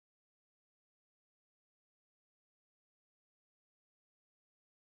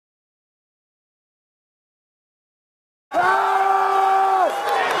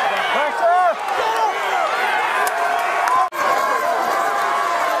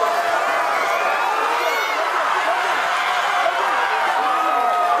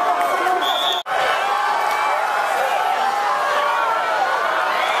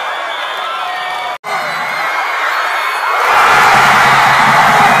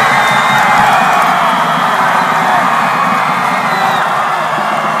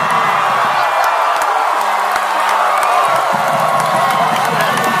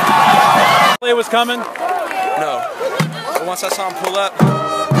coming? No. But once I saw him pull up,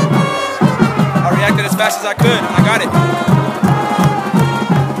 I reacted as fast as I could. I got it.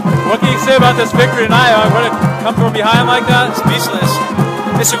 What can you say about this victory tonight? What to come from behind like that? Speechless.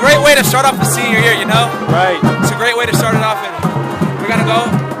 It's a great way to start off the senior year, you know? Right. It's a great way to start it off, and we gotta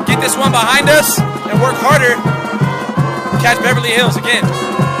go get this one behind us and work harder. Catch Beverly Hills again.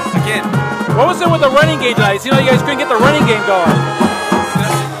 What was it with the running game tonight? It seemed like you guys couldn't get the running game going.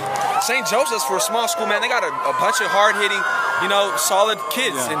 St. Joseph's, for a small school, man, they got a bunch of hard-hitting, you know, solid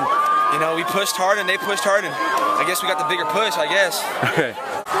kids. Yeah. And, you know, we pushed hard and they pushed hard, and I guess we got the bigger push, I guess. Okay.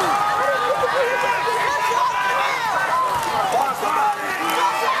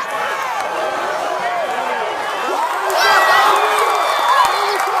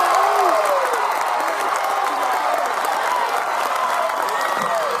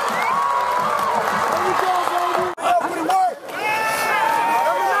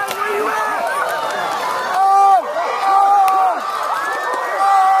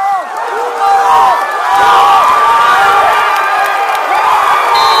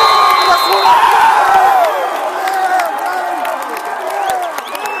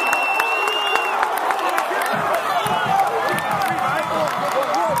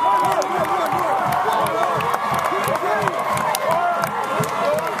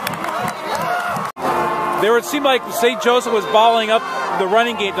 It seemed like St. Joseph was balling up the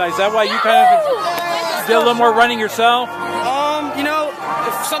running game tonight. Is that why you kind of did a little more running yourself? You know,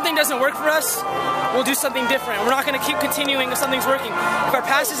 if something doesn't work for us, we'll do something different. We're not going to keep continuing if something's working. If our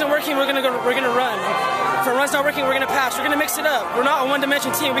pass isn't working, we're going to run. If our run's not working, we're going to pass. We're going to mix it up. We're not a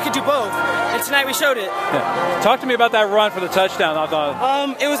one-dimension team. We could do both. And tonight we showed it. Yeah. Talk to me about that run for the touchdown.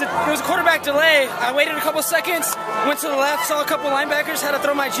 It was a quarterback delay. I waited a couple seconds, went to the left, saw a couple linebackers, had to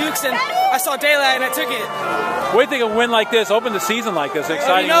throw my jukes, and I saw daylight and I took it. What do you think of a win like this? Open the season like this,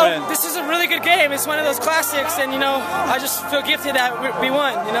 exciting win. This is a really good game. It's one of those classics, and you know, I just feel gifted that we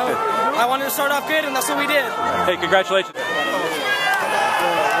won. You know, I wanted to start off good, and that's what we did. Hey, congratulations.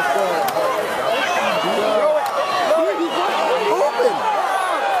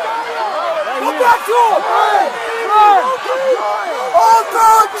 Come back to him! Run! All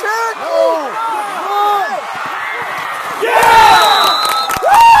down, chick! Yeah!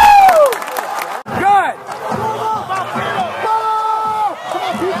 Woo! Good!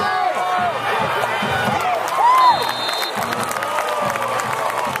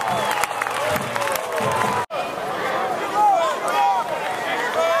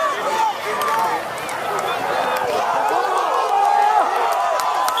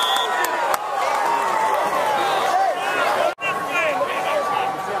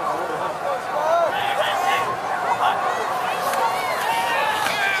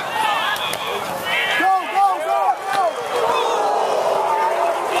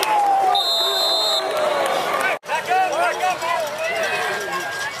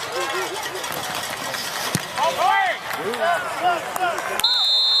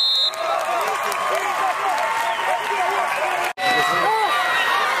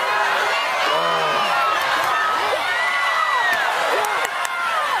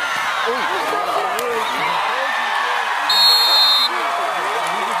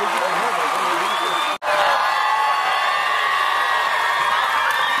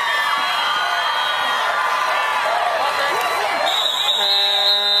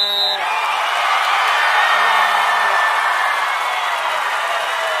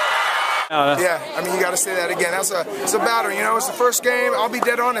 Yeah, I mean, you got to say that again. It's a battle, you know. It's the first game. I'll be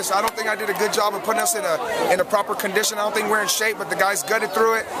dead honest. I don't think I did a good job of putting us in a proper condition. I don't think we're in shape, but the guys gutted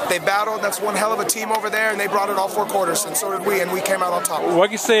through it. They battled. That's one hell of a team over there, and they brought it all 4 quarters, and so did we, and we came out on top. What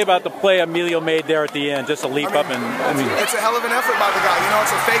can you say about the play Emilio made there at the end, just a leap up and it's a hell of an effort by the guy. You know,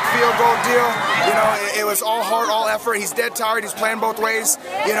 it's a fake field goal deal. You know, it was all heart, all effort. He's dead tired. He's playing both ways.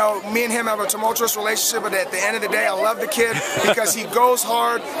 You know, me and him have a tumultuous relationship, but at the end of the day, I love the kid because he goes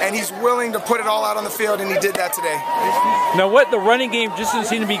hard and he's willing to put it all out on the field, and he did that today. Now, the running game just doesn't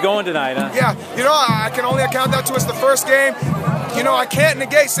seem to be going tonight, huh? Yeah, you know, I can only account that to us the first game. You know, I can't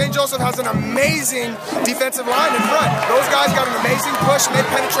negate St. Joseph has an amazing defensive line in front. Those guys got an amazing push, and they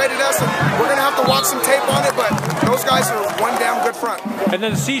penetrated us, and we're going to have to watch some tape on it, but those guys are one damn good front. And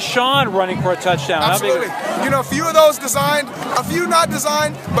then to see Sean running for a touchdown. Absolutely. You know, a few of those designed, a few not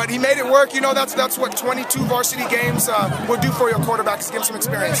designed, but he made it work. You know, that's what 22 varsity games will do for your quarterback, is give him some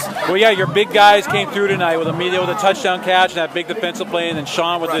experience. Well, yeah, your big guys came through tonight with Emilio with a touchdown catch and that big defensive play, and then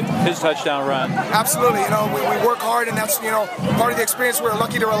Sean with his touchdown run. Absolutely. You know, we work hard, and that's, you know, part of the experience we're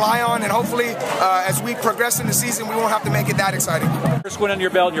lucky to rely on, and hopefully as we progress in the season, we won't have to make it that exciting. First win under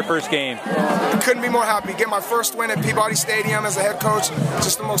your belt in your first game. Couldn't be more happy. Get my first first win at Peabody Stadium as a head coach,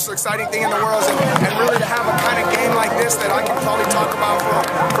 just the most exciting thing in the world. And really to have a kind of game like this that I can probably talk about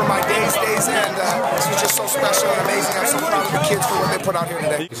for my days, and this was just so special and amazing. I'm so proud of the kids for what they put out here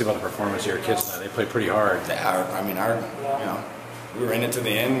today. What do you say about the performance of your kids tonight? They played pretty hard. I mean, we were in it to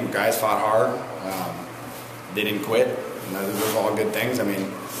the end. Guys fought hard. They didn't quit. Those were all good things. I mean,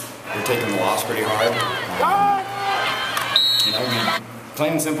 we're taking the loss pretty hard.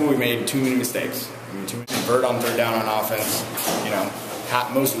 Plain and simple, we made too many mistakes. I mean, too many convert on third down on offense.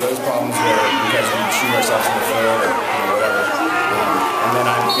 Most of those problems were because we shoot ourselves in the foot or whatever. And then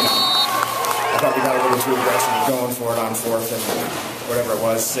I thought we got a little too aggressive going for it on fourth and whatever it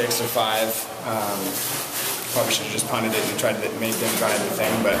was, 6 or 5. Probably should have just punted it and tried to make them try the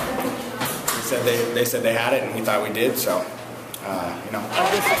thing, but they said they had it and we thought we did, so that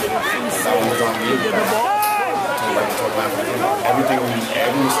one was on me. Every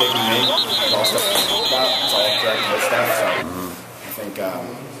mistake we make is all stuff we talk about. It's all correct stuff. So I think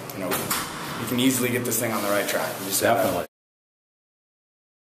we can easily get this thing on the right track. We just definitely.